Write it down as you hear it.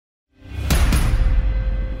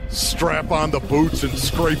Strap on the boots and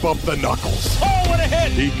scrape up the knuckles. Oh, what a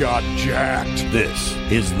hit! He got jacked. This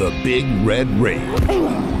is the Big Red Rage.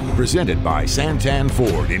 Presented by Santan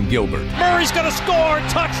Ford in Gilbert. Murray's going to score.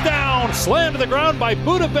 Touchdown. Slammed to the ground by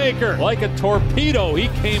Budda Baker. Like a torpedo, he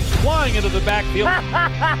came flying into the backfield.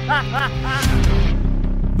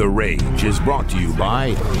 The Rage is brought to you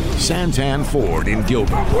by Santan Ford in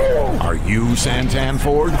Gilbert. Are you Santan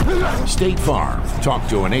Ford? State Farm. Talk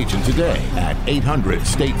to an agent today at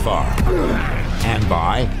 800-STATE-FARM. And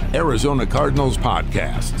by Arizona Cardinals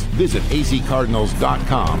Podcasts. Visit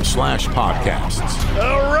azcardinals.com/podcasts.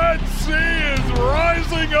 The Red Sea is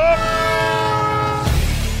rising up.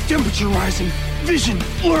 Temperature rising. Vision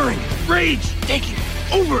blurring. Rage taking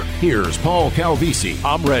over. Here's Paul Calvisi.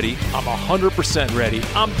 I'm ready. I'm 100% ready.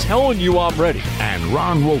 I'm telling you I'm ready. And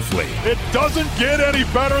Ron Wolfley. It doesn't get any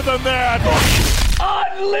better than that.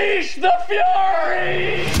 Unleash the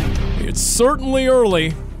fury! It's certainly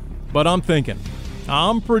early, but I'm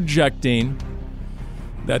projecting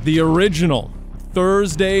that the original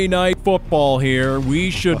Thursday night football here, we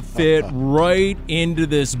should fit right into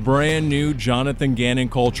this brand new Jonathan Gannon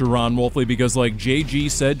culture, Ron Wolfley, because like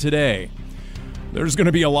JG said today, there's going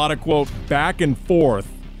to be a lot of, quote, back and forth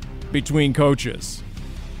between coaches.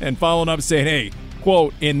 And following up saying, hey,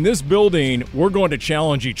 quote, in this building, we're going to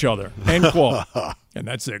challenge each other, end quote. And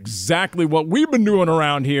that's exactly what we've been doing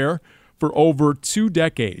around here for over 2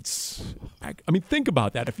 decades. I mean, think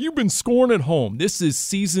about that. If you've been scoring at home, this is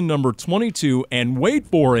season number 22, and wait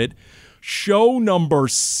for it, show number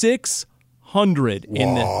 600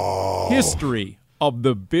 in the history of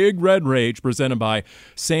the Big Red Rage, presented by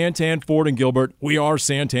Santan Ford and Gilbert. We are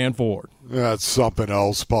Santan Ford. That's something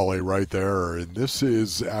else, Paulie, right there. And this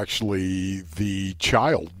is actually the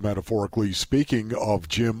child, metaphorically speaking, of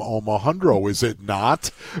Jim Omohundro, is it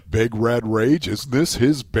not? Big Red Rage, isn't this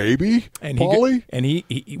his baby, Paulie?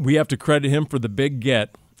 He we have to credit him for the big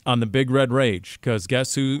get on the Big Red Rage, because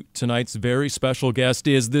guess who tonight's very special guest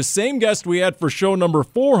is? The same guest we had for show number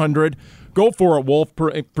 400. Go for it, Wolf.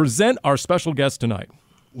 Present our special guest tonight.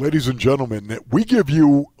 Ladies and gentlemen, we give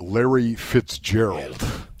you Larry Fitzgerald,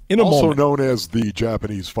 also known as the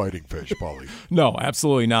Japanese fighting fish, Paulie. No,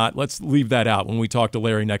 absolutely not. Let's leave that out when we talk to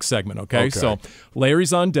Larry next segment, okay? So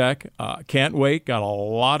Larry's on deck. Can't wait. Got a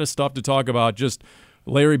lot of stuff to talk about. Just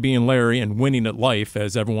Larry being Larry and winning at life,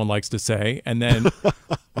 as everyone likes to say, and then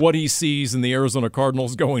what he sees in the Arizona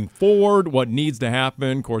Cardinals going forward, what needs to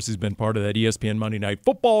happen. Of course, he's been part of that ESPN Monday Night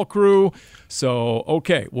Football crew. So,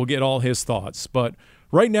 okay, we'll get all his thoughts. But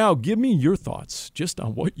right now, give me your thoughts just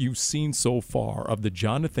on what you've seen so far of the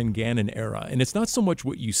Jonathan Gannon era. And it's not so much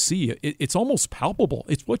what you see. It's almost palpable.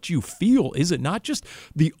 It's what you feel. Is it not just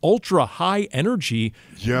the ultra-high energy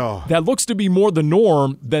that looks to be more the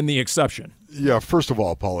norm than the exception? Yeah, first of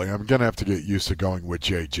all, Paulie, I'm gonna have to get used to going with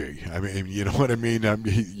JG. I mean, you know what I mean.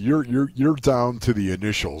 You're down to the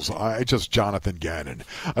initials. I just Jonathan Gannon.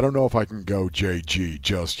 I don't know if I can go JG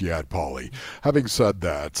just yet, Paulie. Having said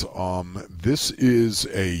that, this is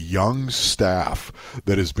a young staff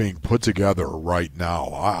that is being put together right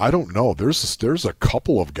now. I don't know. There's a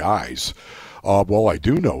couple of guys. Well, I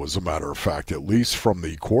do know, as a matter of fact, at least from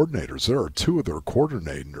the coordinators, there are 2 of their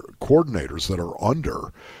coordinators that are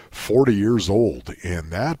under 40 years old.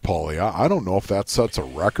 And that, Paulie, I don't know if that sets a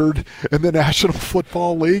record in the National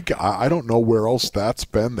Football League. I don't know where else that's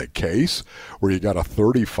been the case, where you got a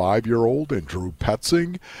 35-year-old in Drew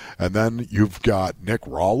Petzing, and then you've got Nick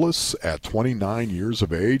Rallis at 29 years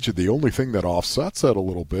of age. The only thing that offsets that a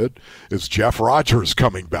little bit is Jeff Rogers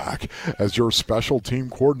coming back as your special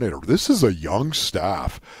team coordinator. This is a young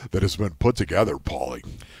staff that has been put together, Paulie.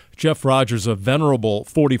 Jeff Rogers, a venerable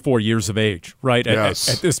 44 years of age, right? Yes.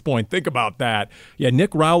 At this point, think about that. Yeah,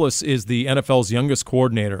 Nick Rallis is the NFL's youngest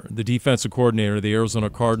coordinator, the defensive coordinator of the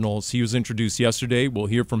Arizona Cardinals. He was introduced yesterday. We'll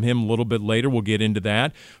hear from him a little bit later. We'll get into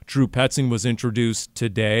that. Drew Petzing was introduced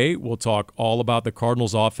today. We'll talk all about the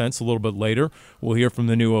Cardinals offense a little bit later. We'll hear from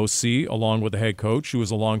the new OC along with the head coach, who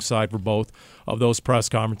was alongside for both of those press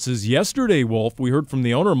conferences. Yesterday, Wolf, we heard from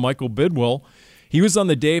the owner, Michael Bidwill. He was on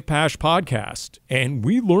the Dave Pasch podcast, and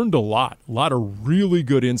we learned a lot of really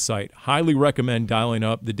good insight. Highly recommend dialing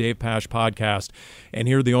up the Dave Pasch podcast and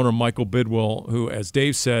hear the owner, Michael Bidwill, who, as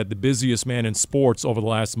Dave said, the busiest man in sports over the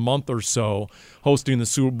last month or so, hosting the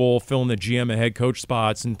Super Bowl, filling the GM and head coach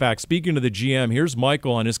spots. In fact, speaking to the GM, here's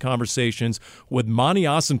Michael on his conversations with Monty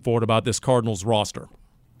Ossenfort about this Cardinals roster.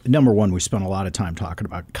 Number one, we spent a lot of time talking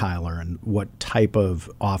about Kyler and what type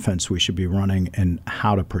of offense we should be running and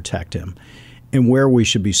how to protect him, and where we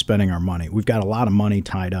should be spending our money. We've got a lot of money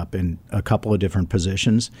tied up in a couple of different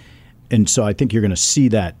positions, and so I think you're going to see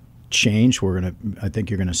that change. I think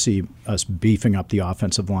you're going to see us beefing up the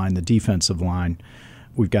offensive line, the defensive line.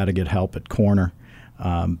 We've got to get help at corner.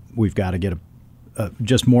 We've got to get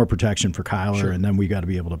just more protection for Kyler, sure. And then we got to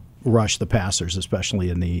be able to rush the passers, especially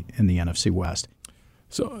in the NFC West.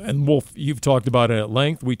 So, and Wolf, you've talked about it at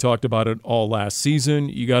length. We talked about it all last season.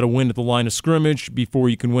 You got to win at the line of scrimmage before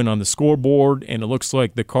you can win on the scoreboard, and it looks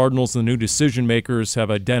like the Cardinals, the new decision makers,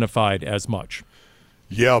 have identified as much.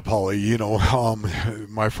 Yeah, Paulie,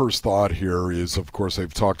 my first thought here is, of course,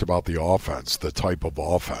 they've talked about the offense, the type of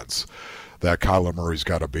offense that Kyler Murray's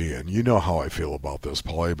got to be in. You know how I feel about this,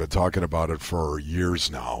 Paulie. I've been talking about it for years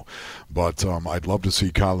now. But I'd love to see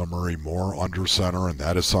Kyler Murray more under center, and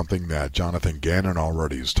that is something that Jonathan Gannon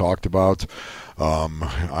already has talked about.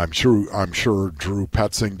 I'm sure Drew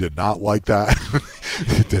Petzing did not like that.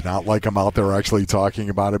 Did not like him out there actually talking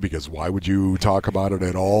about it, because why would you talk about it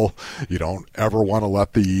at all? You don't ever want to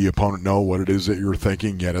let the opponent know what it is that you're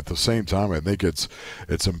thinking, yet at the same time I think it's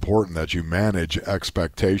important that you manage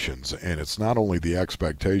expectations, and it's not only the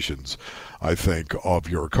expectations, I think, of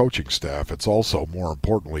your coaching staff, it's also, more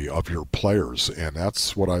importantly, of your players, and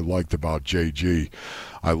that's what I liked about JG.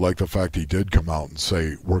 I like the fact he did come out and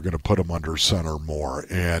say, we're going to put him under center more.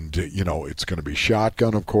 And, it's going to be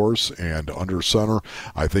shotgun, of course, and under center.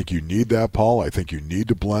 I think you need that, Paul. I think you need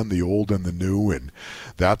to blend the old and the new. And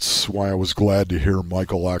that's why I was glad to hear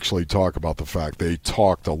Michael actually talk about the fact they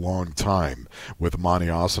talked a long time with Monty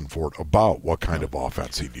Ossenfort about what kind of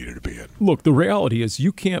offense he needed to be in. Look, the reality is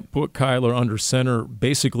you can't put Kyler under center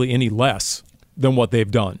basically any less than what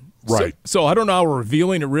they've done. Right. So I don't know how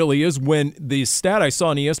revealing it really is when the stat I saw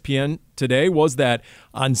on ESPN today was that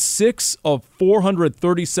on 6 of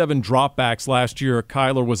 437 dropbacks last year,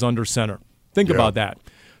 Kyler was under center. Think about that.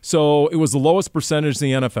 So it was the lowest percentage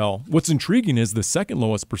in the NFL. What's intriguing is the second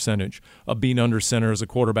lowest percentage of being under center as a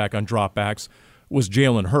quarterback on dropbacks was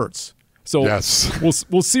Jalen Hurts. So yes.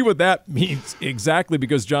 we'll see what that means exactly,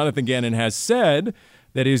 because Jonathan Gannon has said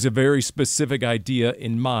that he has a very specific idea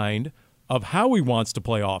in mind of how he wants to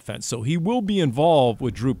play offense. So he will be involved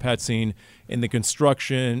with Drew Petzing in the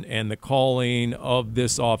construction and the calling of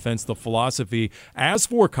this offense, the philosophy. As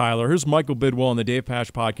for Kyler, here's Michael Bidwell on the Dave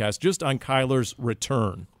Pasch podcast just on Kyler's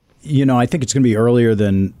return. I think it's going to be earlier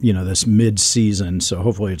than, this mid-season, so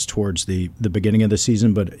hopefully it's towards the beginning of the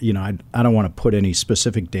season. But, I don't want to put any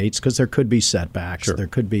specific dates because there could be setbacks. Sure. There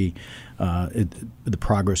could be the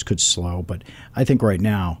progress could slow. But I think right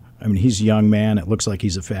now, he's a young man. It looks like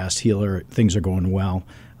he's a fast healer. Things are going well.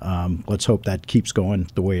 Let's hope that keeps going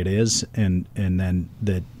the way it is, and then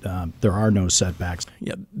that there are no setbacks.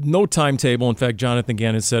 Yeah, no timetable. In fact, Jonathan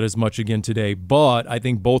Gannon said as much again today, but I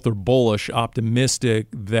think both are bullish, optimistic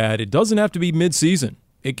that it doesn't have to be mid-season.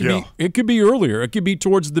 It could be earlier. It could be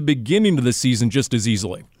towards the beginning of the season just as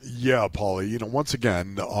easily. Yeah, Paulie, once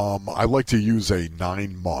again, I like to use a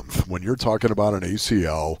 9-month. When you're talking about an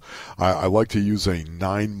ACL, I like to use a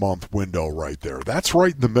 9-month window right there. That's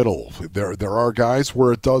right in the middle. There are guys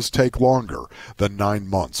where it does take longer than 9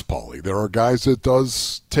 months, Paulie. There are guys that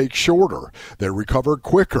does take shorter. They recover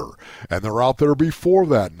quicker, and they're out there before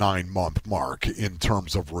that 9-month mark in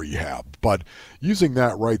terms of rehab. But using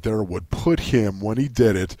that right there would put him, when he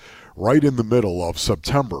did it, right in the middle of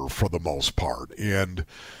September for the most part. And,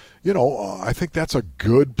 I think that's a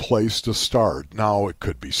good place to start. Now, it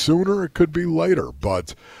could be sooner, it could be later,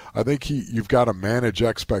 but I think you've got to manage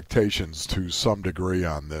expectations to some degree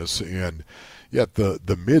on this. And yet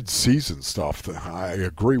the mid-season stuff, I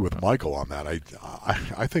agree with Michael on that.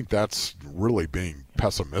 I think that's really being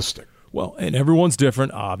pessimistic. Well, and everyone's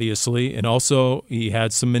different, obviously, and also he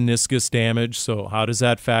had some meniscus damage, so how does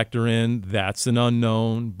that factor in? That's an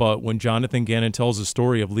unknown. But when Jonathan Gannon tells a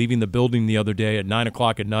story of leaving the building the other day at 9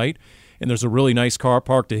 o'clock at night, and there's a really nice car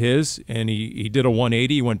parked to his, and he did a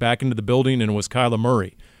 180, he went back into the building, and it was Kyler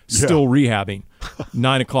Murray, still rehabbing,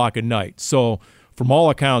 9 o'clock at night. So from all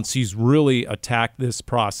accounts, he's really attacked this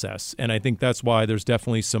process, and I think that's why there's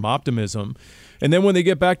definitely some optimism. And then when they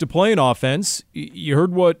get back to playing offense, you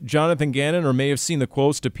heard what Jonathan Gannon, or may have seen the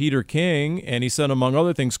quotes to Peter King, and he said, among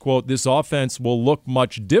other things, quote, this offense will look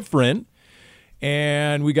much different.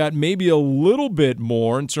 And we got maybe a little bit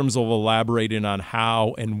more in terms of elaborating on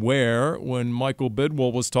how and where when Michael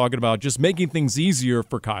Bidwell was talking about just making things easier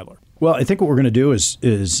for Kyler. Well, I think what we're going to do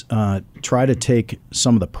is try to take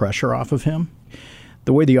some of the pressure off of him.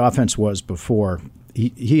 The way the offense was before,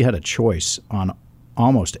 he had a choice on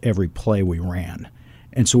almost every play we ran.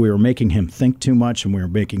 And so we were making him think too much, and we were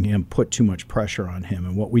making him put too much pressure on him.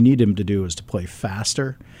 And what we need him to do is to play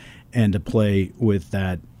faster and to play with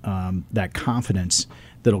that confidence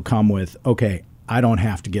that'll come with, okay, I don't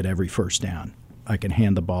have to get every first down. I can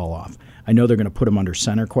hand the ball off. I know they're going to put him under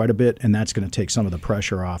center quite a bit, and that's going to take some of the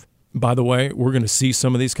pressure off. By the way, we're going to see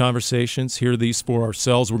some of these conversations, hear these for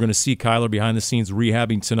ourselves. We're going to see Kyler behind the scenes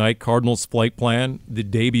rehabbing tonight. Cardinals Flight Plan, the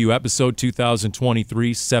debut episode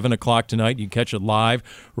 2023, 7 o'clock tonight. You can catch it live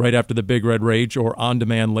right after the Big Red Rage or on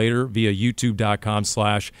demand later via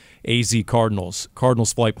youtube.com/AZ Cardinals.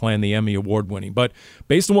 Cardinals Flight Plan, the Emmy Award winning. But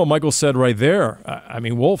based on what Michael said right there, I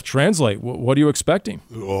mean, Wolf, translate. What are you expecting?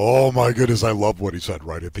 Oh, my goodness. I love what he said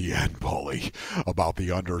right at the end, Paulie, about the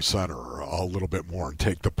under center a little bit more and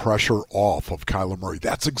take the pressure off of Kyler Murray.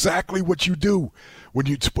 That's exactly what you do. When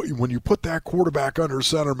you put that quarterback under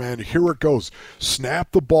center, man, here it goes.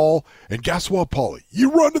 Snap the ball, and guess what, Paulie?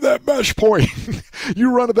 You run to that mesh point.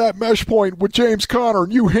 You run to that mesh point with James Conner,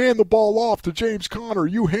 and you hand the ball off to James Conner.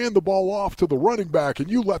 You hand the ball off to the running back, and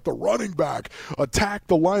you let the running back attack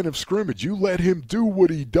the line of scrimmage. You let him do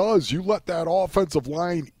what he does. You let that offensive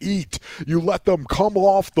line eat. You let them come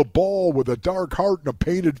off the ball with a dark heart and a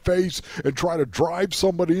painted face and try to drive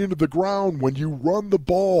somebody into the ground. When you run the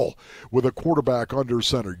ball with a quarterback under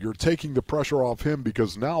center, you're taking the pressure off him,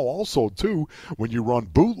 because now also too, when you run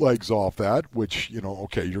bootlegs off that, which, you know,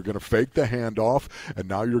 okay, you're going to fake the handoff and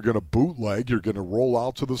now you're going to bootleg, you're going to roll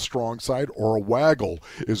out to the strong side, or a waggle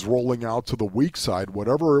is rolling out to the weak side,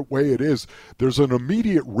 whatever way it is, there's an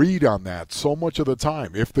immediate read on that so much of the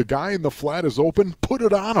time. If the guy in the flat is open, put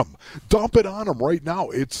it on him. Dump it on him right now.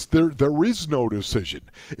 It's there is no decision.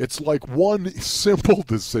 It's like one simple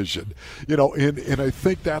decision. You know, and I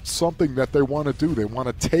think that's something that they want to do. They want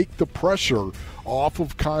to take the pressure off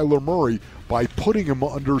of Kyler Murray by putting him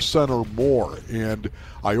under center more. And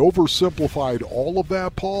I oversimplified all of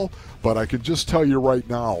that, Paul, but I can just tell you right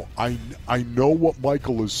now, I know what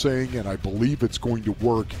Michael is saying, and I believe it's going to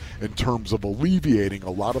work in terms of alleviating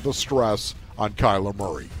a lot of the stress on Kyler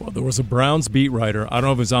Murray. Well, there was a Browns beat writer, I don't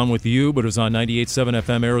know if it was on with you, but it was on 98.7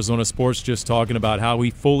 FM Arizona Sports, just talking about how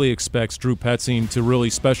he fully expects Drew Petzing to really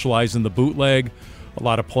specialize in the bootleg, a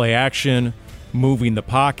lot of play action, moving the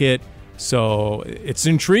pocket. So it's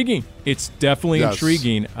intriguing. It's definitely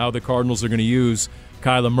intriguing how the Cardinals are going to use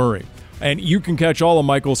Kyler Murray. And you can catch all of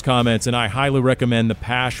Michael's comments, and I highly recommend the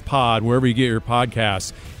Pash Pod, wherever you get your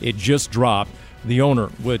podcasts. It just dropped. The Owner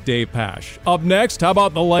with Dave Pash. Up next, how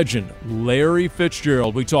about the legend, Larry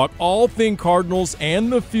Fitzgerald? We talk all thing Cardinals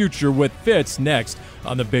and the future with Fitz next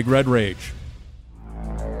on the Big Red Rage.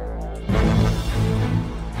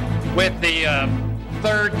 With the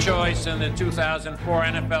third choice in the 2004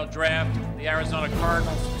 NFL Draft, the Arizona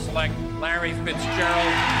Cardinals select Larry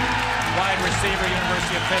Fitzgerald, wide receiver,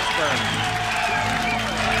 University of Pittsburgh.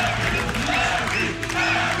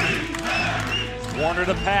 Warner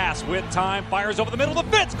to pass with time, fires over the middle to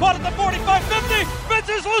Fitz, caught at the 45, 50, Fitz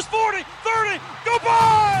is loose, 40, 30,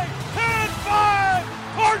 goodbye, 10-5,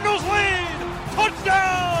 Cardinals lead,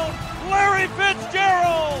 touchdown, Larry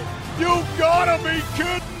Fitzgerald. You gotta be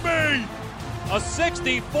kidding me. A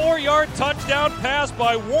 64-yard touchdown pass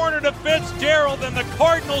by Warner to Fitzgerald, and the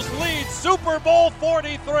Cardinals lead Super Bowl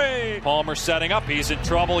 43. Palmer setting up. He's in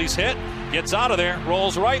trouble. He's hit. Gets out of there.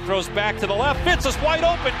 Rolls right. Throws back to the left. Fitz is wide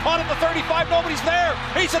open. Caught at the 35. Nobody's there.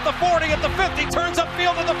 He's at the 40, at the 50. Turns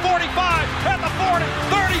upfield at the 45. At the 40.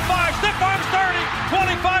 35. Stiff arms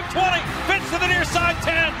 30. 25, 20. Fitz to the near side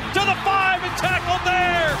 10. To the 5 and tackled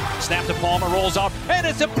there. Snap to Palmer. Rolls up. And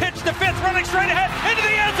it's a pitch to Fitz. Running straight ahead. Into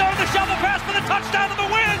the end zone. The shovel pass for the touchdown of the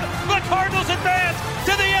win. The Cardinals advance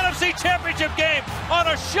to the NFC Championship game on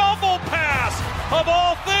a shovel pass, of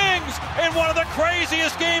all things, in one of the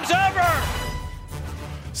craziest games ever.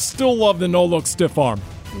 Still love the no-look stiff arm.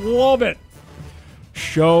 Love it.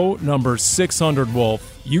 Show number 600,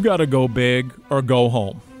 Wolf. You got to go big or go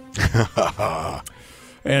home.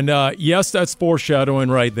 And yes, that's foreshadowing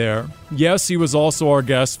right there. Yes, he was also our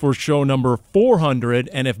guest for show number 400.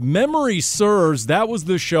 And if memory serves, that was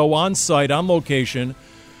the show on site, on location,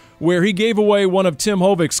 where he gave away one of Tim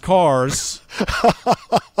Hovic's cars,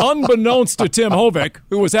 unbeknownst to Tim Hovic,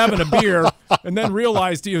 who was having a beer, and then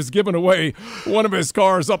realized he was giving away one of his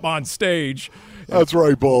cars up on stage. That's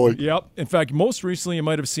right, Paulie. Yep. In fact, most recently, you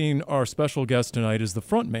might have seen our special guest tonight is the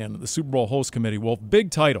front man of the Super Bowl host committee. Well,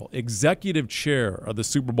 big title, executive chair of the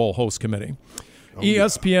Super Bowl host committee.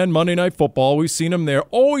 ESPN Monday Night Football, we've seen him there.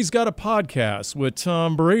 Always got a podcast with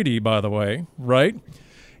Tom Brady, by the way, right?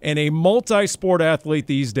 And a multi-sport athlete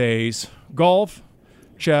these days, golf,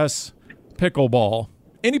 chess, pickleball.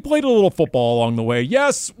 And he played a little football along the way.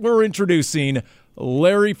 Yes, we're introducing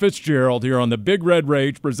Larry Fitzgerald here on the Big Red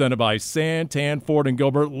Rage, presented by Santan, Ford, and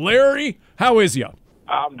Gilbert. Larry, how is you?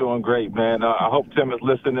 I'm doing great, man. I hope Tim is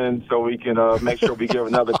listening so we can make sure we give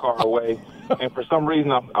another car away. And for some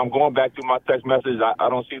reason, I'm going back through my text message. I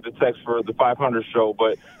don't see the text for the 500 show,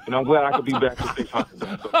 but I'm glad I could be back for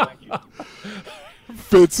 600. So thank you.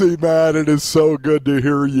 Fitzy, man, it is so good to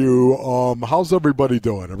hear you. How's everybody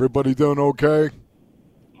doing? Everybody doing okay?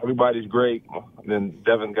 Everybody's great. And then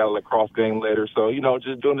Devin got a lacrosse game later. So,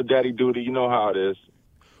 just doing the daddy duty. You know how it is.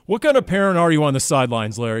 What kind of parent are you on the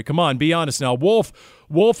sidelines, Larry? Come on, be honest now. Wolf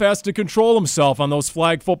has to control himself on those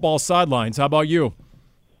flag football sidelines. How about you?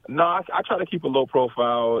 No, I try to keep a low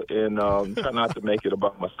profile and try not to make it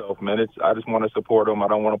about myself, man. I just want to support them. I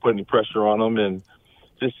don't want to put any pressure on them, and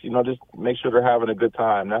just make sure they're having a good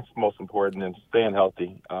time. That's most important, and staying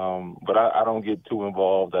healthy. But I don't get too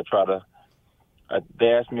involved. I try to. They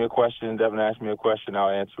ask me a question, Devin asked me a question, I'll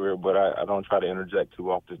answer it, but I don't try to interject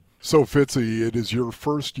too often. So, Fitzy, it is your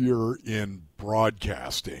first year in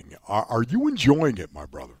broadcasting. Are you enjoying it, my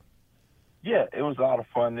brother? Yeah, it was a lot of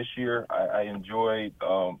fun this year. I enjoyed,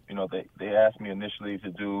 they asked me initially to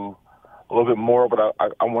do a little bit more, but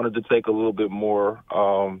I wanted to take a little bit more,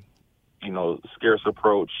 scarce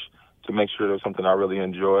approach to make sure it was something I really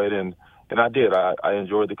enjoyed. And I did. I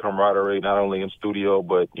enjoyed the camaraderie, not only in studio,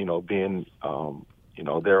 but, being,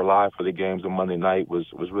 there live for the games on Monday night was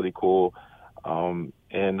really cool. And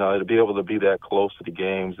to be able to be that close to the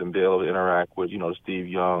games and be able to interact with, Steve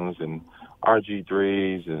Youngs and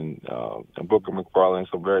RG3s and Booker McFarland,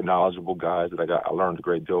 some very knowledgeable guys that I learned a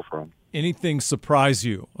great deal from. Anything surprise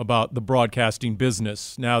you about the broadcasting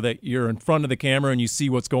business now that you're in front of the camera and you see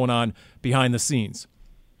what's going on behind the scenes?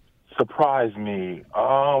 Surprise me.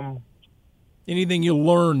 Anything you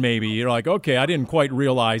learn, maybe you're like, okay, I didn't quite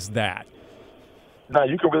realize that. No,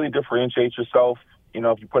 you can really differentiate yourself,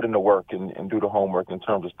 if you put in the work and do the homework in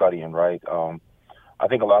terms of studying, right? I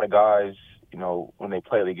think a lot of guys, when they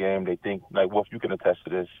play the game, they think, like, Wolf, you can attest to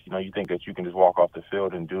this, you think that you can just walk off the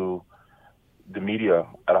field and do the media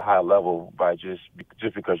at a high level by just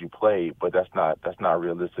because you play, but that's not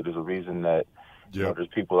realistic. There's a reason that there's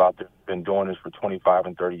people out there who've been doing this for 25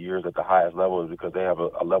 and 30 years at the highest level is because they have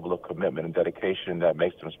a level of commitment and dedication that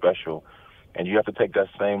makes them special. And you have to take that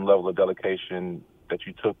same level of dedication that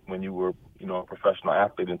you took when you were, a professional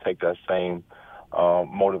athlete and take that same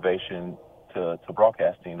motivation to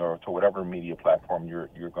broadcasting or to whatever media platform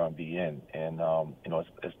you're going to be in. And,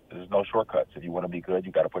 there's no shortcuts. If you want to be good,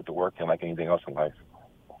 you got to put the work in like anything else in life.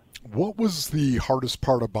 What was the hardest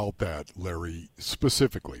part about that, Larry,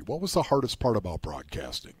 specifically? What was the hardest part about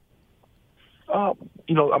broadcasting?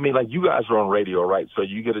 Like you guys are on radio, right? So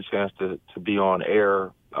you get a chance to be on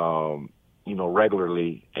air,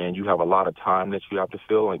 regularly, and you have a lot of time that you have to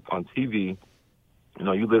fill. Like on TV,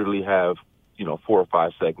 you literally have, 4 or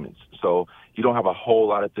 5 segments. So you don't have a whole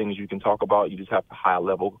lot of things you can talk about. You just have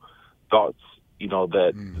high-level thoughts,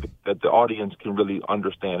 that the audience can really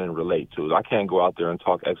understand and relate to. I can't go out there and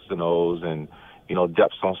talk X's and O's and,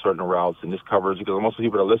 depths on certain routes and this coverage because most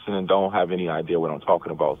people that are listening don't have any idea what I'm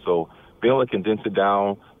talking about. So being able to condense it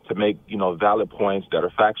down to make, valid points that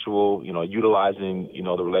are factual, utilizing,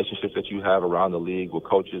 the relationships that you have around the league with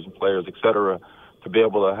coaches and players, et cetera, to be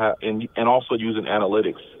able to have, and also using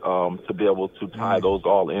analytics to be able to tie those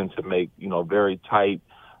all in to make, very tight,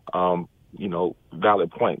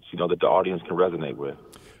 valid points, that the audience can resonate with.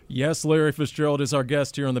 Yes, Larry Fitzgerald is our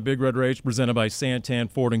guest here on the Big Red Rage, presented by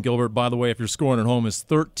Santan, Ford, and Gilbert. By the way, if you're scoring at home, his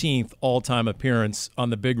 13th all-time appearance on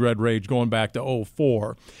the Big Red Rage going back to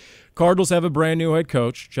 2004. Cardinals have a brand-new head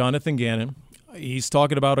coach, Jonathan Gannon. He's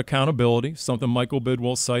talking about accountability, something Michael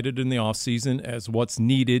Bidwell cited in the offseason as what's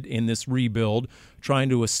needed in this rebuild, trying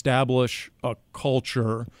to establish a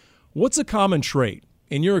culture. What's a common trait,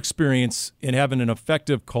 in your experience, in having an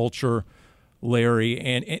effective culture, Larry,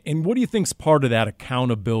 and what do you think's part of that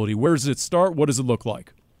accountability? Where does it start? What does it look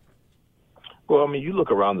like? Well, you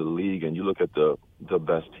look around the league and you look at the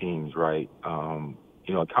best teams, right?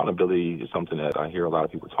 Accountability is something that I hear a lot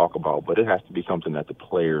of people talk about, but it has to be something that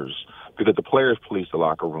because the players police the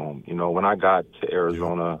locker room. When I got to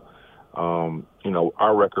Arizona,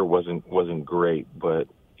 our record wasn't great, but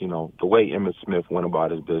the way Emmitt Smith went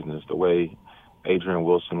about his business, the way Adrian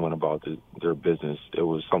Wilson went about their business, it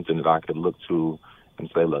was something that I could look to and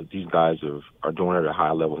say, look, these guys are doing it at a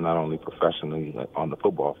high level, not only professionally on the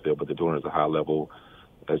football field, but they're doing it at a high level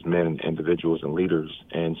as men, individuals, and leaders.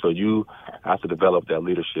 And so you have to develop that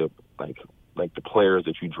leadership, like the players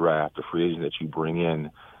that you draft, the free agents that you bring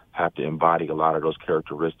in have to embody a lot of those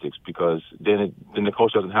characteristics, because then the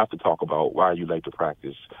coach doesn't have to talk about why are you late to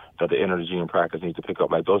practice, that the energy in practice needs to pick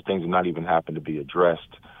up. Like those things do not even happen to be addressed.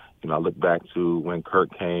 I look back to when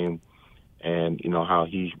Kirk came and, how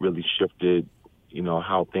he really shifted,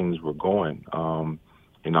 how things were going.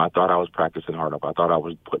 You know, I thought I was practicing hard enough. I thought I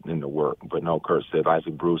was putting in the work. But no, Kurt said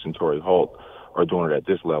Isaac Bruce and Torrey Holt are doing it at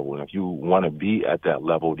this level. And if you want to be at that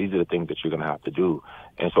level, these are the things that you're going to have to do.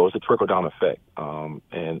 And so it's a trickle-down effect.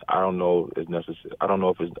 And I don't know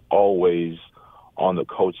if it's always on the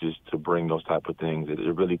coaches to bring those type of things. It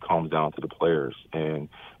really comes down to the players. And,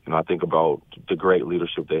 you know, I think about the great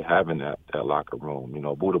leadership they have in that locker room. You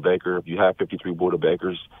know, Buda Baker, if you have 53 Buda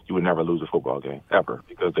Bakers, you would never lose a football game, ever,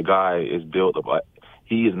 because the guy is built of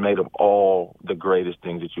he is made of all the greatest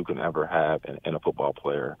things that you can ever have in a football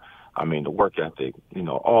player. I mean, the work ethic, you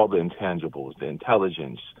know, all the intangibles, the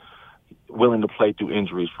intelligence, willing to play through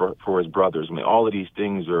injuries for his brothers. I mean, all of these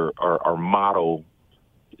things are model.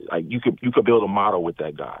 Like you could build a model with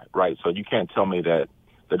that guy, right? So you can't tell me that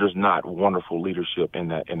there's not wonderful leadership in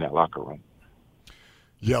that locker room.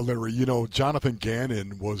 Yeah, Larry, you know, Jonathan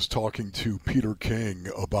Gannon was talking to Peter King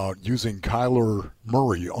about using Kyler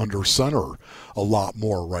Murray under center a lot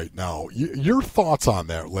more right now. Your thoughts on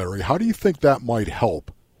that, Larry? How do you think that might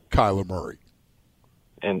help Kyler Murray?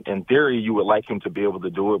 In theory, you would like him to be able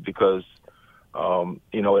to do it because,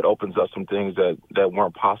 you know, it opens up some things that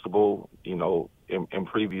weren't possible, you know, in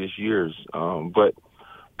previous years. But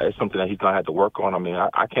it's something that he's going to have to work on. I mean,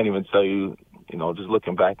 I can't even tell you, you know, just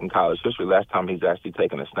looking back in college history, last time he's actually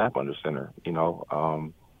taken a snap under center, you know.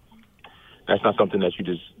 That's not something that you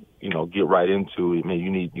just, you know, get right into. I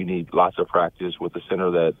mean, you need lots of practice with a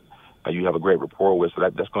center that you have a great rapport with, so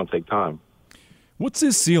that's going to take time. What's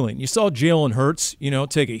his ceiling? You saw Jalen Hurts, you know,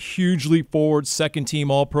 take a huge leap forward,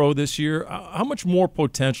 second-team All-Pro this year. How much more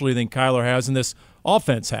potential do you think Kyler has and this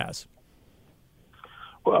offense has?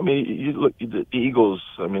 Well, I mean, you look, the Eagles,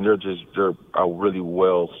 I mean, they're a really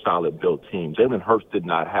well, solid built team. Jalen Hurts did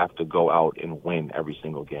not have to go out and win every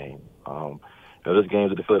single game. You know, there's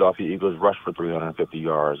games that the Philadelphia Eagles rushed for 350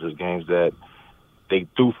 yards. There's games that they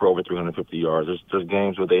threw for over 350 yards. There's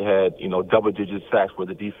games where they had, you know, double-digit sacks where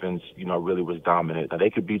the defense, you know, really was dominant. Now,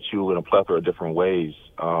 they could beat you in a plethora of different ways.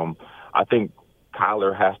 I think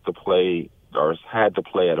Kyler had to play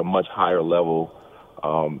at a much higher level,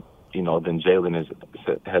 you know, than Jalen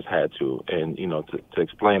has had to. And, you know, to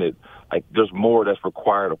explain it, like, there's more that's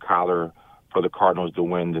required of Kyler for the Cardinals to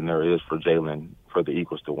win than there is for Jalen for the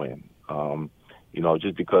Eagles to win, you know,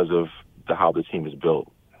 just because of how the team is built.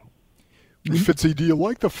 Fitzy, do you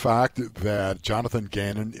like the fact that Jonathan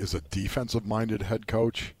Gannon is a defensive-minded head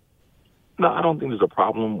coach? No, I don't think there's a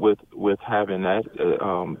problem with having that,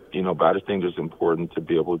 you know, but I just think it's important to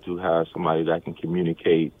be able to have somebody that can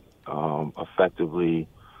communicate effectively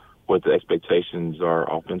what the expectations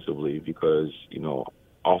are offensively, because, you know,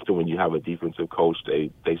 often when you have a defensive coach,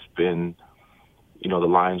 they spend, you know, the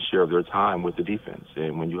lion's share of their time with the defense.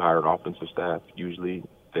 And when you hire an offensive staff, usually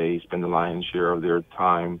they spend the lion's share of their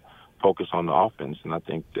time focused on the offense. And I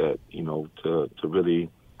think that, you know, to really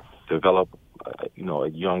develop, you know, a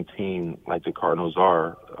young team like the Cardinals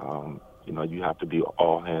are, you know, you have to be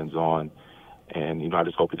all hands on. And, you know, I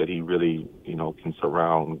just hope that he really, you know, can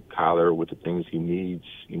surround Kyler with the things he needs,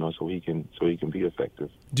 you know, so he can be effective.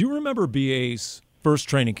 Do you remember BA's first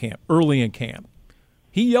training camp, early in camp?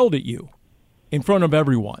 He yelled at you in front of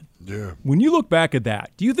everyone. Yeah. When you look back at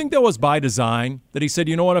that, do you think that was by design? That he said,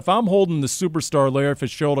 you know what, if I'm holding the superstar Larry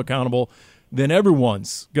Fitzgerald accountable, then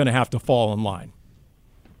everyone's going to have to fall in line.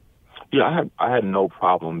 Yeah, I had no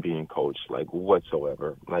problem being coached, like,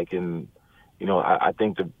 whatsoever. Like, you know, I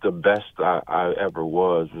think the best I ever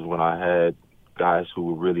was when I had guys who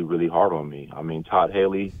were really, really hard on me. I mean, Todd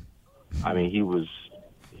Haley, I mean, he was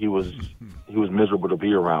miserable to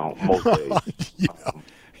be around most days. Yeah.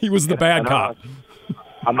 He was the bad cop.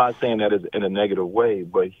 I'm not saying that in a negative way,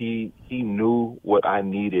 but he knew what I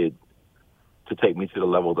needed to take me to the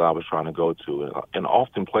level that I was trying to go to. And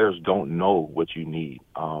often players don't know what you need.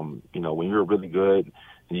 You know, when you're really good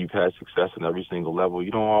and you've had success in every single level, you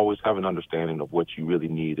don't always have an understanding of what you really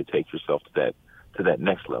need to take yourself to that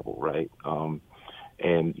next level, right?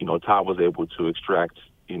 And, you know, Todd was able to extract,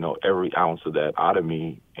 you know, every ounce of that out of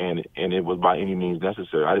me, and it was by any means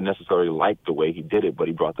necessary. I didn't necessarily like the way he did it, but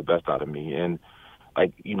he brought the best out of me. And,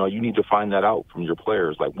 like, you know, you need to find that out from your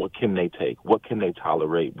players. Like, what can they take? What can they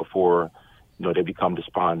tolerate before, you know, they become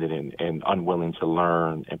despondent and unwilling to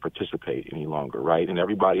learn and participate any longer, right? And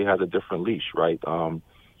everybody has a different leash, right?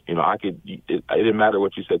 You know, it didn't matter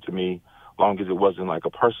what you said to me, long as it wasn't like a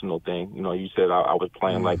personal thing. You know, you said I was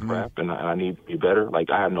playing like crap and I need to be better. Like,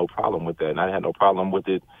 I had no problem with that. And I had no problem with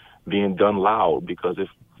it being done loud because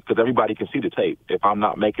everybody can see the tape. If I'm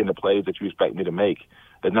not making the plays that you expect me to make,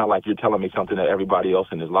 it's not like you're telling me something that everybody else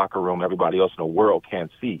in his locker room, everybody else in the world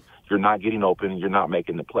can't see. You're not getting open. You're not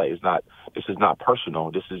making the play. This is not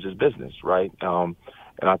personal. This is just business, right?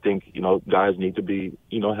 And I think, guys need to be,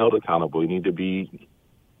 held accountable. You need to be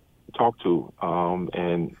talked to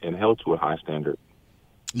and held to a high standard.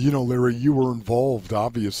 Larry, you were involved,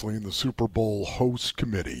 obviously, in the Super Bowl host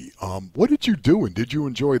committee. What did you do, and did you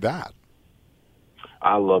enjoy that?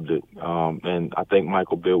 I loved it. And I thank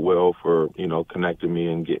Michael Bidwell for, connecting me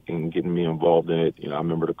and getting me involved in it. I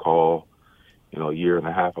remember the call, a year and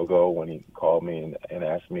a half ago when he called me and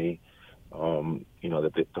asked me,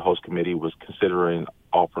 that the host committee was considering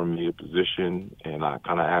offering me a position, and I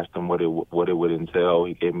kind of asked him what it would entail.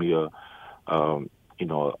 He gave me a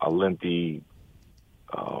lengthy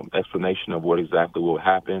explanation of what exactly will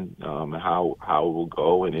happen and how it will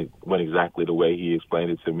go, and it went exactly the way he explained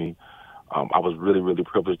it to me. I was really, really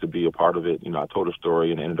privileged to be a part of it. I told a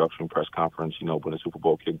story in the introduction press conference, when the Super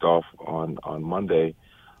Bowl kicked off on Monday,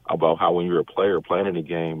 about how when you're a player playing in a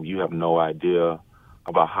game, you have no idea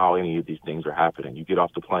about how any of these things are happening. You get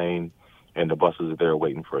off the plane, and the buses are there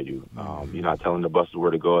waiting for you. You're not telling the buses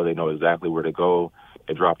where to go. They know exactly where to go.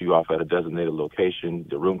 They drop you off at a designated location.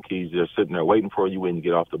 The room keys, they're sitting there waiting for you when you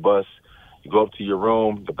get off the bus. You go up to your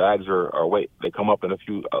room, the bags are wait. They come up in a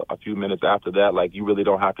few minutes after that. Like, you really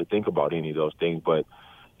don't have to think about any of those things. But,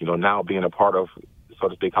 now being a part of, so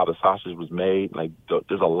to speak, how the sausage was made, like,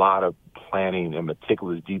 there's a lot of planning and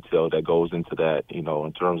meticulous detail that goes into that, in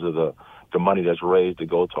terms of the money that's raised to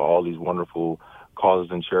go to all these wonderful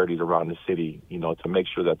causes and charities around the city, to make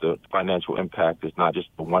sure that the financial impact is not just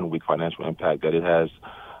a 1 week financial impact, that it has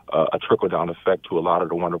a trickle-down effect to a lot of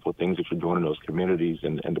the wonderful things that you're doing in those communities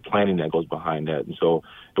and the planning that goes behind that. And so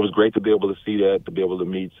it was great to be able to see that, to be able to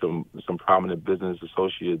meet some prominent business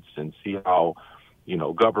associates and see how,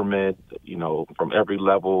 government, from every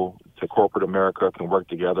level to corporate America can work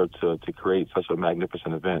together to create such a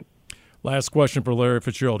magnificent event. Last question for Larry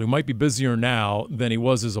Fitzgerald, who might be busier now than he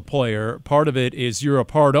was as a player. Part of it is you're a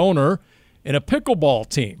part owner in a pickleball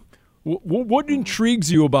team. What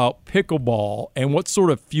intrigues you about pickleball, and what sort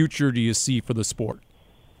of future do you see for the sport?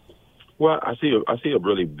 Well, I see a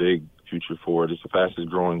really big future for it. It's the fastest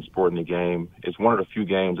growing sport in the game. It's one of the few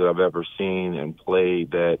games that I've ever seen and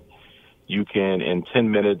played that you can, in 10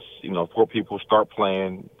 minutes, 4 people start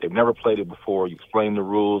playing. They've never played it before. You explain the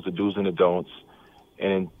rules, the do's and the don'ts,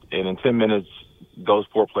 and in 10 minutes, those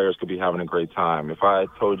 4 players could be having a great time. If I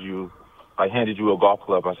handed you a golf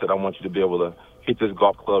club, I said, I want you to be able to hit this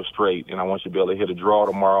golf club straight, and I want you to be able to hit a draw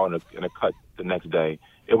tomorrow and a cut the next day.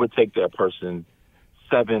 It would take that person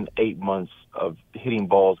 7-8 months of hitting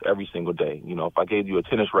balls every single day. If I gave you a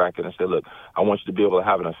tennis racket and said, look, I want you to be able to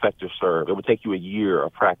have an effective serve, it would take you a year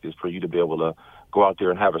of practice for you to be able to go out there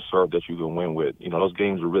and have a serve that you can win with. Those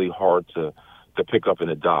games are really hard to pick up and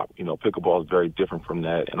adopt. Pickleball is very different from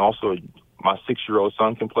that. And also, my 6-year-old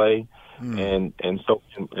son can play, and so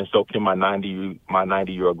can my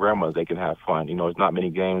 90-year-old grandma. They can have fun. It's not many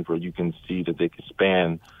games where you can see that they can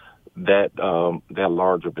span that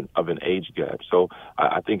large of an age gap. So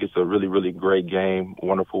I think it's a really, really great game,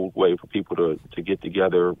 wonderful way for people to get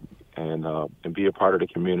together and be a part of the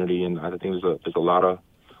community. And I think there's a lot of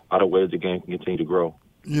ways the game can continue to grow.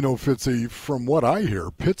 Fitzy, from what I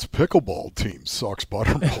hear, Pitt's pickleball team sucks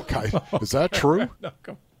buttermilk. Is that true? No,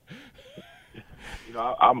 come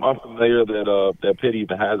on. I'm unfamiliar that Pitt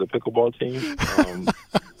even has a pickleball team,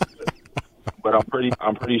 but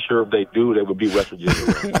I'm pretty sure if they do, they would be West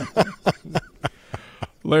Virginia.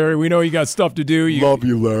 Larry, we know you got stuff to do. Love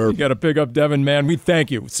you, Larry. You got to pick up Devin, man. We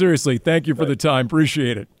thank you. Seriously, thank you for the time.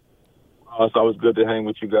 Appreciate it. It's always good to hang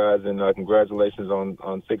with you guys, and congratulations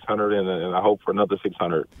on 600, and I hope for another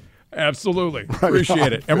 600. Absolutely.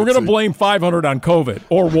 Appreciate it. And we're going to blame 500 on COVID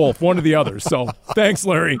or Wolf, one or the other. So thanks,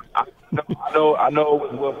 Larry. I know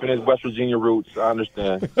Wolf and his West Virginia roots. I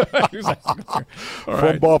understand. Exactly. All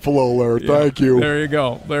right. From Buffalo, Larry. Yeah, thank you. There you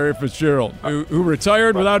go. Larry Fitzgerald, who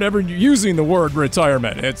retired without ever using the word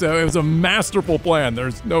retirement. It was a masterful plan.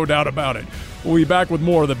 There's no doubt about it. We'll be back with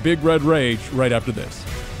more of the Big Red Rage right after this.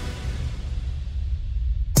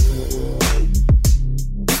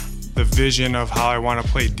 The vision of how I want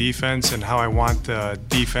to play defense and how I want the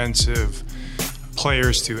defensive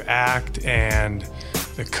players to act and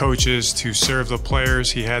the coaches to serve the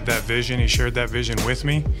players. He had that vision. He shared that vision with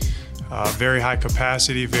me. Very high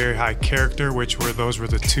capacity, very high character, those were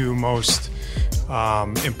the two most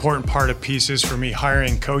important part of pieces for me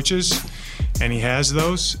hiring coaches, and he has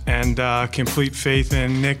those, and complete faith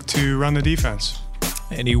in Nick to run the defense.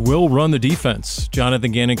 And he will run the defense.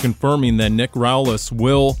 Jonathan Gannon confirming that Nick Rowless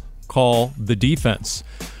will call the defense.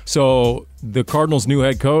 So the Cardinals' new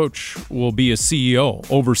head coach will be a CEO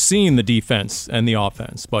overseeing the defense and the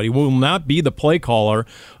offense, but he will not be the play caller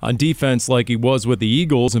on defense like he was with the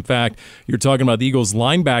Eagles. In fact, you're talking about the Eagles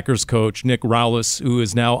linebackers coach, Nick Rallis, who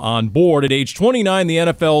is now on board at age 29, the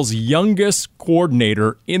NFL's youngest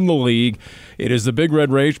coordinator in the league. It is the Big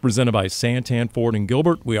Red Rage presented by Santan Ford and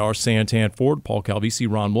Gilbert. We are Santan Ford, Paul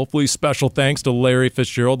Calvisi, Ron Wolfley. Special thanks to Larry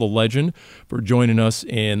Fitzgerald, the legend, for joining us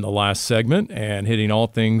in the last segment and hitting all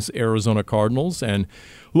things Arizona Cardinals. And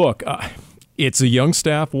look, it's a young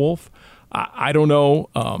staff, Wolf. I don't know,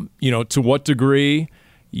 to what degree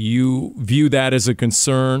you view that as a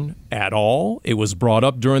concern at all. It was brought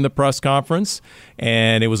up during the press conference,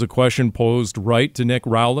 and it was a question posed right to Nick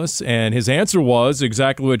Rallis, and his answer was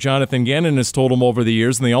exactly what Jonathan Gannon has told him over the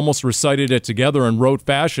years, and they almost recited it together in rote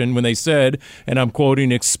fashion when they said, and I'm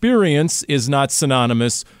quoting, "Experience is not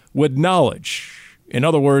synonymous with knowledge." In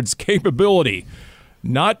other words, capability,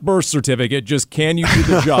 not birth certificate, just can you do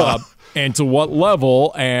the job and to what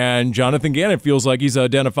level? And Jonathan Gannon feels like he's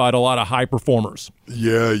identified a lot of high performers.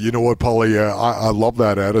 Yeah, you know what, Paulie? I love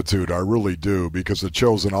that attitude. I really do, because it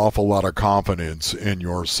shows an awful lot of confidence in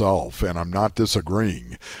yourself. And I'm not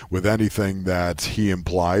disagreeing with anything that he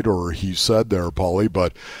implied or he said there, Paulie,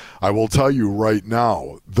 but I will tell you right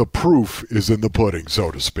now, the proof is in the pudding, so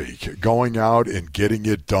to speak. Going out and getting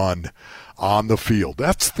it done on the field.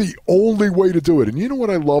 That's the only way to do it. And you know what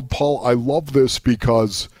I love, Paul? I love this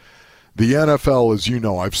because the NFL, as you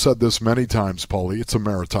know, I've said this many times, Paulie, it's a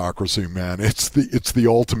meritocracy, man. It's the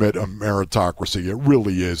ultimate meritocracy. It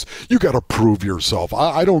really is. You got to prove yourself.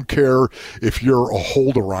 I don't care if you're a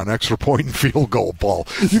holder on extra point and field goal, Paul.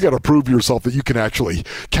 You got to prove yourself that you can actually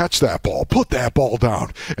catch that ball, put that ball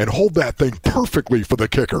down, and hold that thing perfectly for the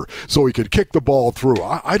kicker so he can kick the ball through.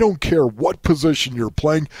 I don't care what position you're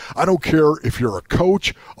playing. I don't care if you're a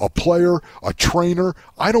coach, a player, a trainer.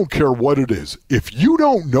 I don't care what it is. If you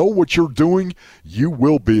don't know what you're doing, you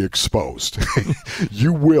will be exposed.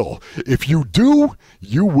 You will. If you do,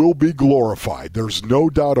 you will be glorified. There's no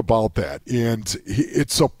doubt about that. And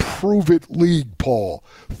it's a prove-it league, Paul,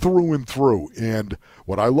 through and through. And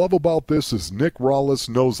what I love about this is Nick Rallis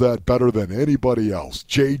knows that better than anybody else.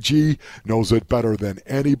 JG knows it better than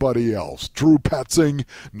anybody else. Drew Petzing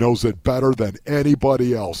knows it better than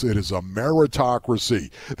anybody else. It is a meritocracy.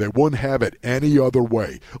 They wouldn't have it any other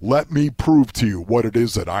way. Let me prove to you what it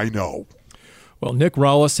is that I know. Well, Nick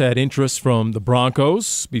Rallis had interest from the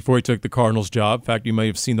Broncos before he took the Cardinals job. In fact, you may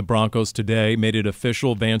have seen the Broncos today made it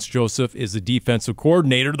official. Vance Joseph is the defensive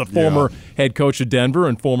coordinator, the former head coach of Denver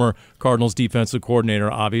and former Cardinals defensive coordinator,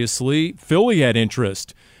 obviously. Philly had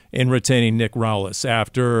interest in retaining Nick Rallis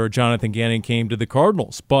after Jonathan Gannon came to the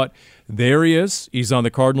Cardinals. But there he is. He's on the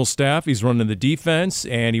Cardinals staff. He's running the defense,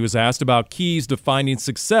 and he was asked about keys to finding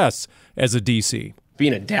success as a DC.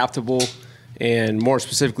 Being adaptable, and more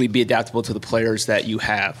specifically, be adaptable to the players that you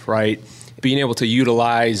have, right? Being able to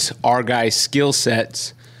utilize our guys' skill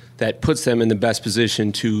sets that puts them in the best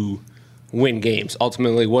position to win games.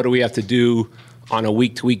 Ultimately, what do we have to do on a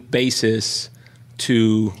week-to-week basis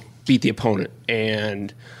to beat the opponent?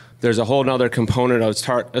 And there's a whole other component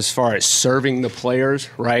as far as serving the players,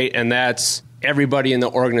 right? And that's everybody in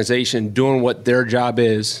the organization doing what their job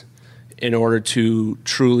is in order to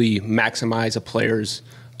truly maximize a player's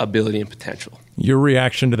ability and potential. Your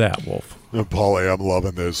reaction to that, Wolf? Paulie, I'm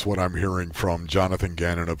loving this. What I'm hearing from Jonathan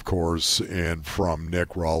Gannon, of course, and from Nick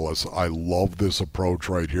Rallis. I love this approach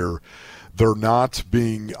right here. They're not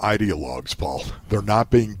being ideologues, Paul. They're not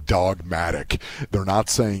being dogmatic. They're not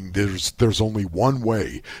saying there's only one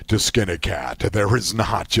way to skin a cat. There is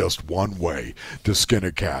not just one way to skin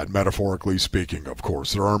a cat, metaphorically speaking, of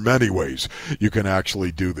course. There are many ways you can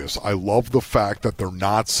actually do this. I love the fact that they're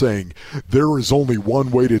not saying there is only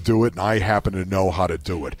one way to do it and I happen to know how to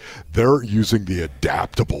do it. They're using the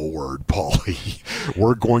adaptable word, Paulie.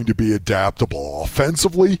 We're going to be adaptable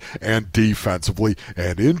offensively and defensively,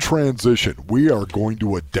 and in transition, we are going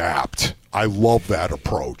to adapt. I love that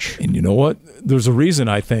approach. And you know what? There's a reason,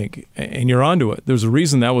 I think, and you're onto it. There's a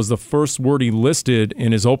reason that was the first word he listed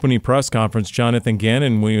in his opening press conference, Jonathan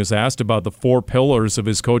Gannon, when he was asked about the 4 pillars of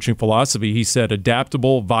his coaching philosophy. He said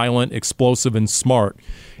adaptable, violent, explosive, and smart,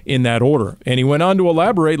 in that order. And he went on to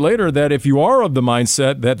elaborate later that if you are of the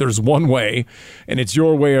mindset that there's one way and it's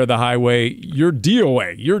your way or the highway, you're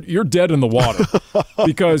DOA. You're dead in the water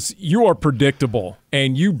because you are predictable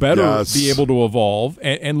and you better be able to evolve.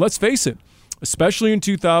 And let's face it, especially in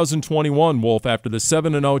 2021, Wolf, after the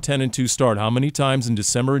 7-0, 10-2 start, how many times in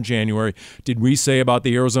December and January did we say about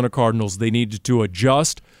the Arizona Cardinals they needed to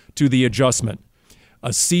adjust to the adjustment?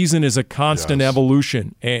 A season is a constant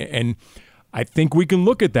evolution, and I think we can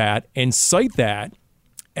look at that and cite that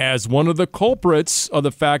as one of the culprits of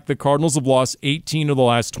the fact the Cardinals have lost 18 of the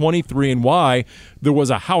last 23 and why there was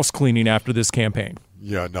a house cleaning after this campaign.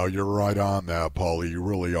 Yeah, no, you're right on that, Paulie. You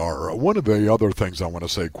really are. One of the other things I want to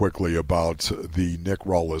say quickly about the Nick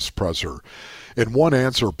Rallis presser, in one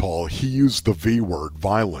answer, Paul, he used the V word,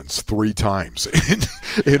 violence, 3 times.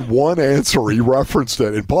 In one answer, he referenced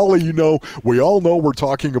it. And, Paulie, we all know we're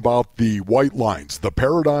talking about the white lines, the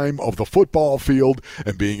paradigm of the football field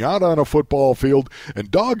and being out on a football field. And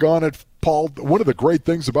doggone it, Paul, one of the great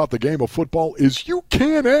things about the game of football is you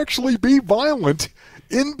can actually be violent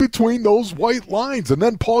in between those white lines. And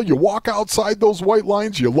then, Paul, you walk outside those white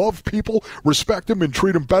lines, you love people, respect them, and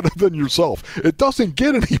treat them better than yourself. It doesn't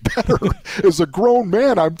get any better as a grown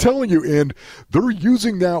man, I'm telling you. And they're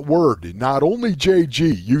using that word. Not only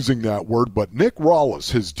JG using that word, but Nick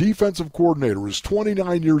Rallis, his defensive coordinator, is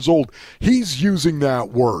 29 years old. He's using that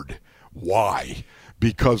word. Why?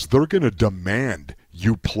 Because they're going to demand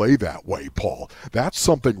you play that way, Paul. That's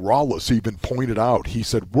something Rallis even pointed out. He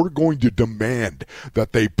said, we're going to demand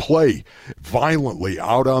that they play violently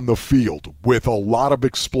out on the field with a lot of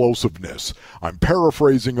explosiveness. I'm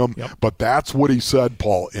paraphrasing him, but that's what he said,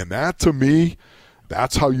 Paul. And that, to me,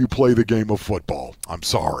 that's how you play the game of football. I'm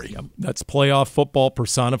sorry. That's playoff football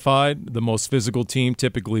personified. The most physical team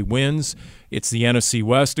typically wins. It's the NFC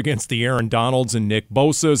West against the Aaron Donalds and Nick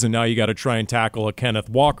Bosa's, and now you got to try and tackle a Kenneth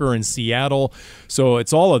Walker in Seattle. So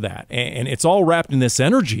it's all of that, and it's all wrapped in this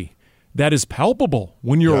energy that is palpable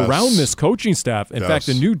when you're around this coaching staff. In fact,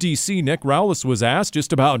 the new DC, Nick Rallis, was asked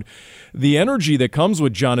just about the energy that comes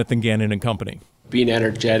with Jonathan Gannon and company. Being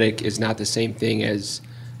energetic is not the same thing as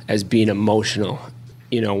being emotional.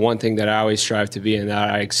 One thing that I always strive to be and that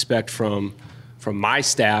I expect from my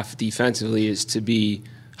staff defensively is to be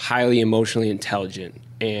highly emotionally intelligent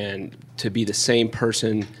and to be the same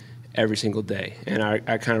person every single day. And I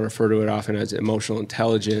kind of refer to it often as emotional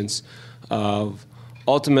intelligence of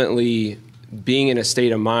ultimately being in a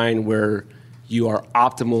state of mind where you are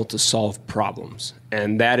optimal to solve problems.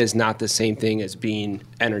 And that is not the same thing as being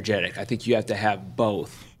energetic. I think you have to have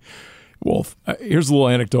both. Wolf, here's a little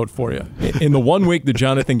anecdote for you. In the 1 week that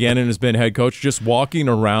Jonathan Gannon has been head coach, just walking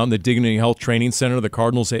around the Dignity Health Training Center, the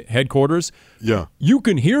Cardinals headquarters, you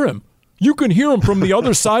can hear him. You can hear him from the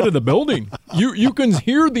other side of the building. You can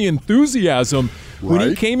hear the enthusiasm. Right? When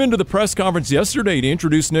he came into the press conference yesterday to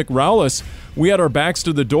introduce Nick Rallis, we had our backs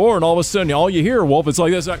to the door, and all of a sudden, all you hear, Wolf, it's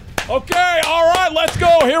like this, like, okay, all right, let's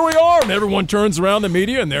go, here we are. And everyone turns around the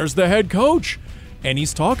media, and there's the head coach. And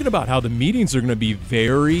he's talking about how the meetings are going to be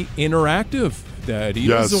very interactive, that he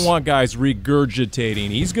doesn't want guys regurgitating.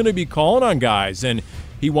 He's going to be calling on guys, and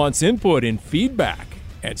he wants input and feedback.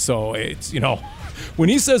 And so it's, when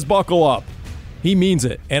he says buckle up, he means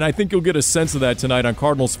it. And I think you'll get a sense of that tonight on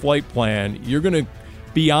Cardinals Flight Plan. You're going to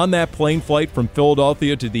be on that plane flight from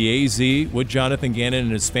Philadelphia to the AZ with Jonathan Gannon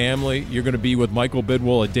and his family. You're going to be with Michael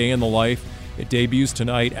Bidwell, A Day in the Life. It debuts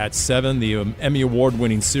tonight at 7, the Emmy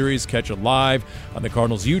Award-winning series. Catch it live on the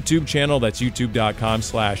Cardinals YouTube channel. That's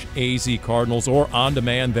youtube.com/AZ Cardinals or on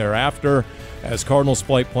demand thereafter as Cardinals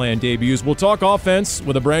Flight Plan debuts. We'll talk offense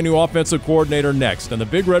with a brand new offensive coordinator next on the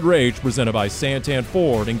Big Red Rage presented by Santan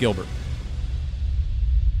Ford in Gilbert.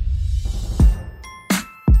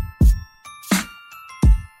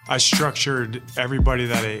 I structured everybody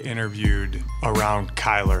that I interviewed around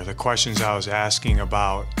Kyler. The questions I was asking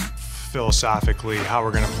about philosophically, how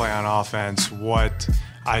we're going to play on offense, what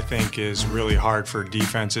I think is really hard for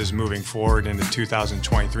defenses moving forward into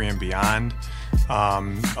 2023 and beyond.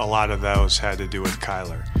 A lot of those had to do with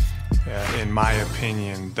Kyler. In my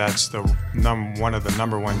opinion, that's one of the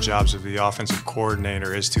number one jobs of the offensive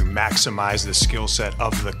coordinator is to maximize the skill set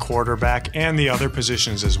of the quarterback and the other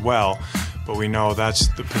positions as well. But we know that's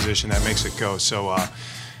the position that makes it go. So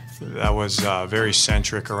that was very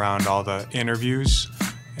centric around all the interviews.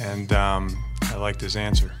 And I liked his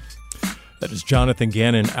answer. That is Jonathan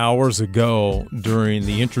Gannon hours ago during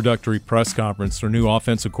the introductory press conference for new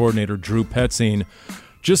offensive coordinator Drew Petzing,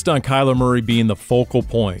 just on Kyler Murray being the focal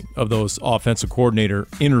point of those offensive coordinator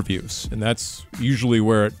interviews. And that's usually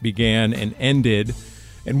where it began and ended.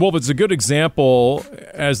 And, Wolf, it's a good example,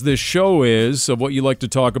 as this show is, of what you like to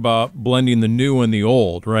talk about, blending the new and the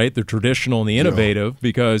old, right? The traditional and the innovative,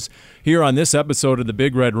 because here on this episode of the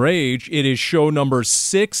Big Red Rage, it is show number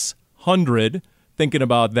 600, thinking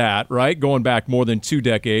about that, right? Going back more than 2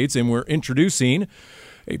 decades, and we're introducing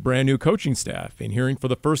a brand new coaching staff and hearing for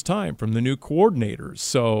the first time from the new coordinators.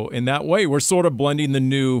 So in that way, we're sort of blending the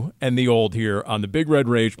new and the old here on the Big Red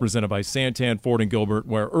Rage presented by Santan Ford and Gilbert,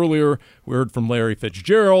 where earlier we heard from Larry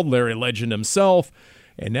Fitzgerald, Larry Legend himself.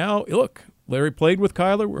 And now, look, Larry played with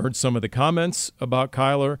Kyler. We heard some of the comments about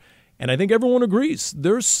Kyler. And I think everyone agrees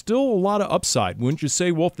there's still a lot of upside, wouldn't you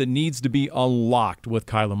say, Wolf, that needs to be unlocked with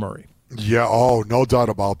Kyler Murray? Yeah, oh, no doubt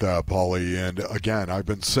about that, Paulie. And again, I've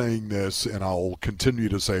been saying this, and I'll continue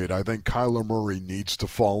to say it. I think Kyler Murray needs to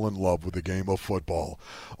fall in love with the game of football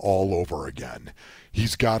all over again.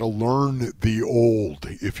 He's got to learn the old,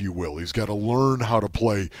 if you will. He's got to learn how to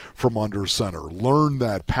play from under center, learn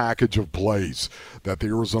that package of plays that the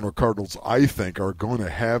Arizona Cardinals, I think, are going to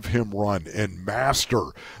have him run and master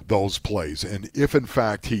those plays. And if, in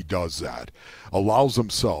fact, he does that, allows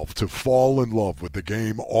himself to fall in love with the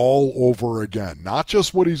game all over again, not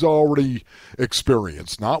just what he's already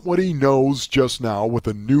experienced, not what he knows just now with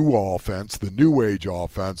the new offense, the new age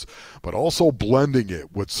offense, but also blending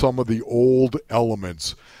it with some of the old elements.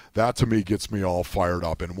 That to me gets me all fired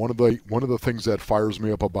up. And one of the things that fires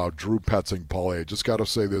me up about Drew Petzing, Paulie, I just got to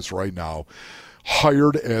say this right now,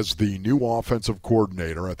 hired as the new offensive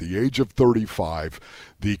coordinator at the age of 35,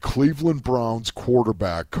 the Cleveland Browns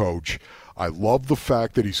quarterback coach. I love the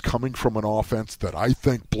fact that he's coming from an offense that I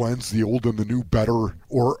think blends the old and the new better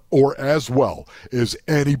or as well as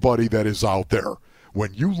anybody that is out there.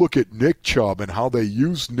 When you look at Nick Chubb and how they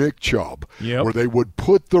used Nick Chubb, where they would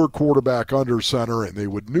put their quarterback under center and they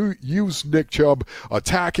would use Nick Chubb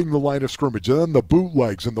attacking the line of scrimmage, and then the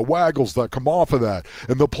bootlegs and the waggles that come off of that,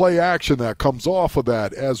 and the play action that comes off of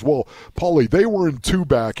that as well. Paulie, they were in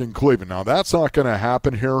two-back in Cleveland. Now, that's not going to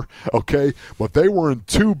happen here, okay? But they were in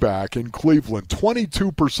two-back in Cleveland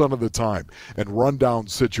 22% of the time in rundown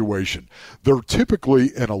situation. They're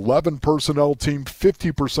typically an 11 personnel team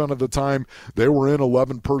 50% of the time. They were in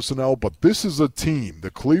 11 personnel, but this is a team,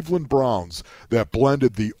 the Cleveland Browns, that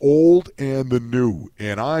blended the old and the new,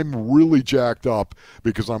 and I'm really jacked up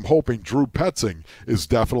because I'm hoping Drew Petzing is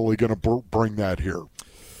definitely going to bring that here.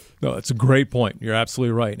 No, that's a great point. You're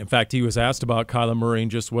absolutely right. In fact, he was asked about Kyler Murray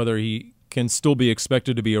and just whether he can still be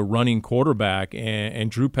expected to be a running quarterback,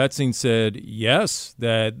 and Drew Petzing said yes,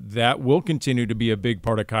 that will continue to be a big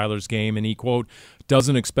part of Kyler's game, and he, quote,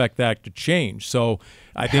 doesn't expect that to change. So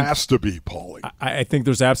I think has to be, Paulie. I think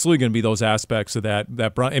there's absolutely going to be those aspects of that.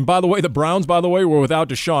 And by the way, the Browns, were without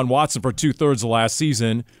Deshaun Watson for 2/3 of last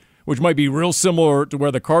season, which might be real similar to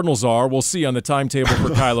where the Cardinals are. We'll see on the timetable for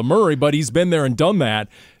Kyler Murray, but he's been there and done that,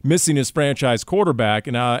 missing his franchise quarterback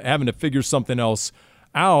and having to figure something else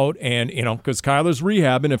out. And, because Kyler's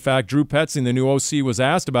rehabbing. In fact, Drew Petzing, the new OC, was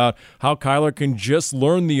asked about how Kyler can just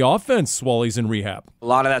learn the offense while he's in rehab. A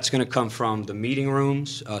lot of that's going to come from the meeting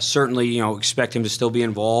rooms. Certainly, expect him to still be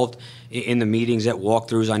involved in the meetings at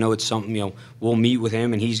walkthroughs. I know it's something, we'll meet with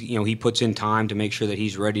him, and he's, he puts in time to make sure that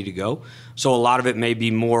he's ready to go. So a lot of it may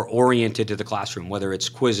be more oriented to the classroom, whether it's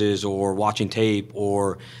quizzes or watching tape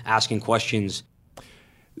or asking questions.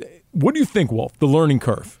 What do you think, Wolf, the learning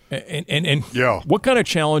curve? And what kind of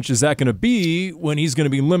challenge is that going to be when he's going to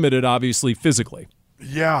be limited, obviously, physically?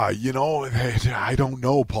 Yeah, I don't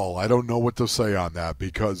know, Paul. I don't know what to say on that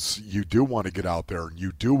because you do want to get out there and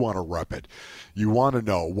you do want to rep it. You want to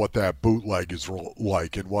know what that bootleg is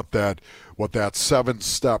like and what that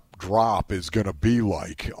 7-step drop is going to be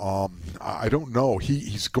like. I don't know.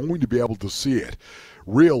 He's going to be able to see it.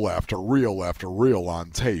 Reel after reel after reel on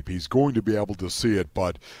tape. He's going to be able to see it,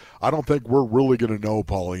 but I don't think we're really going to know,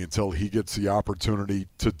 Paulie, until he gets the opportunity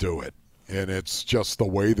to do it. And it's just the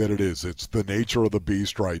way that it is. It's the nature of the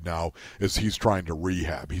beast right now as he's trying to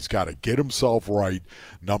rehab. He's got to get himself right,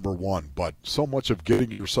 number one. But so much of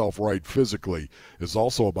getting yourself right physically is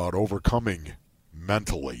also about overcoming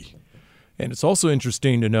mentally. And it's also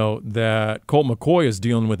interesting to note that Colt McCoy is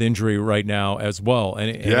dealing with injury right now as well.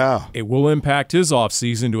 And it will impact his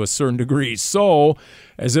offseason to a certain degree. So,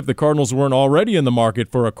 as if the Cardinals weren't already in the market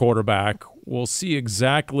for a quarterback, we'll see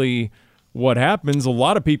exactly what happens. A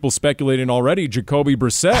lot of people speculating already Jacoby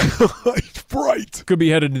Brissett right. could be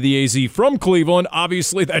headed to the AZ from Cleveland.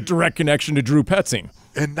 Obviously, that direct connection to Drew Petzing.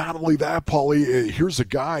 And not only that, Paulie, here's a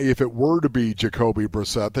guy, if it were to be Jacoby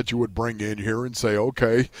Brissett, that you would bring in here and say,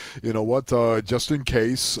 okay, you know what, just in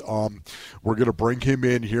case, we're going to bring him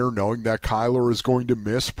in here knowing that Kyler is going to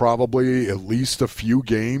miss probably at least a few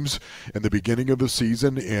games in the beginning of the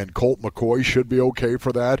season, and Colt McCoy should be okay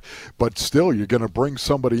for that. But still, you're going to bring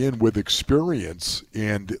somebody in with experience,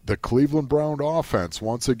 and the Cleveland Brown offense,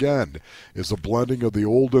 once again, is a blending of the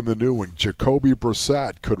old and the new, and Jacoby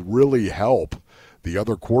Brissett could really help the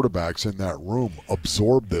other quarterbacks in that room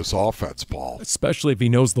absorb this offense, Paul. Especially if he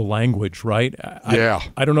knows the language, right? I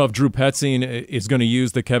don't know if Drew Petzing is going to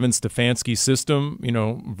use the Kevin Stefanski system,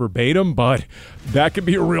 verbatim, but that could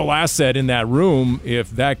be a real asset in that room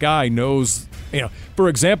if that guy knows. For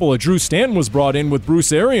example, Drew Stanton was brought in with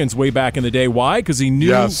Bruce Arians way back in the day. Why? Because he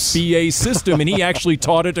knew BA's system, and he actually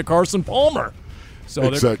taught it to Carson Palmer.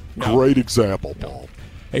 So great example, Paul.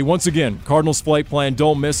 Hey, once again, Cardinals Flight Plan,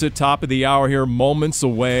 don't miss it. Top of the hour here, moments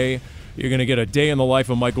away. You're going to get a day in the life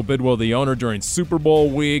of Michael Bidwell, the owner, during Super Bowl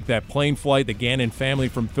week. That plane flight, the Gannon family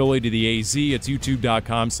from Philly to the AZ. It's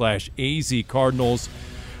youtube.com/AZ Cardinals.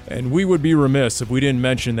 And we would be remiss if we didn't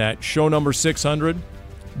mention that show number 600,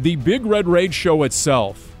 the Big Red Rage show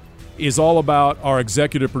itself, is all about our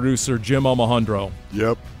executive producer, Jim Almohandro.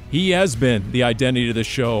 Yep. He has been the identity of the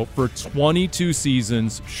show for 22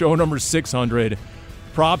 seasons, show number 600.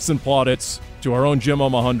 Props and plaudits to our own Jim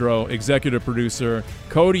Almohandro, executive producer.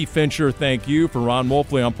 Cody Fincher, thank you. For Ron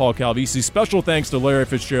Wolfley, I'm Paul Calvisi. Special thanks to Larry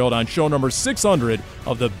Fitzgerald on show number 600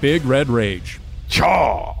 of the Big Red Rage.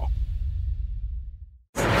 Chaw!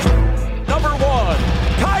 Number 1,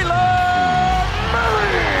 Kyler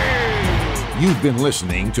Murray! You've been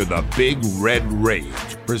listening to the Big Red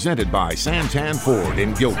Rage, presented by Santan Ford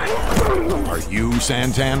in Gilbert. Are you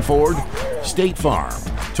Santan Ford? State Farm.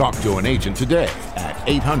 Talk to an agent today at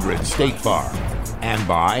 800-STATE-FARM. And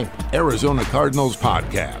by Arizona Cardinals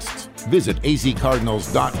Podcasts. Visit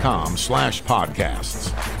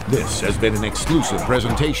azcardinals.com/podcasts. This has been an exclusive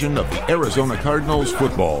presentation of the Arizona Cardinals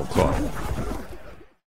Football Club.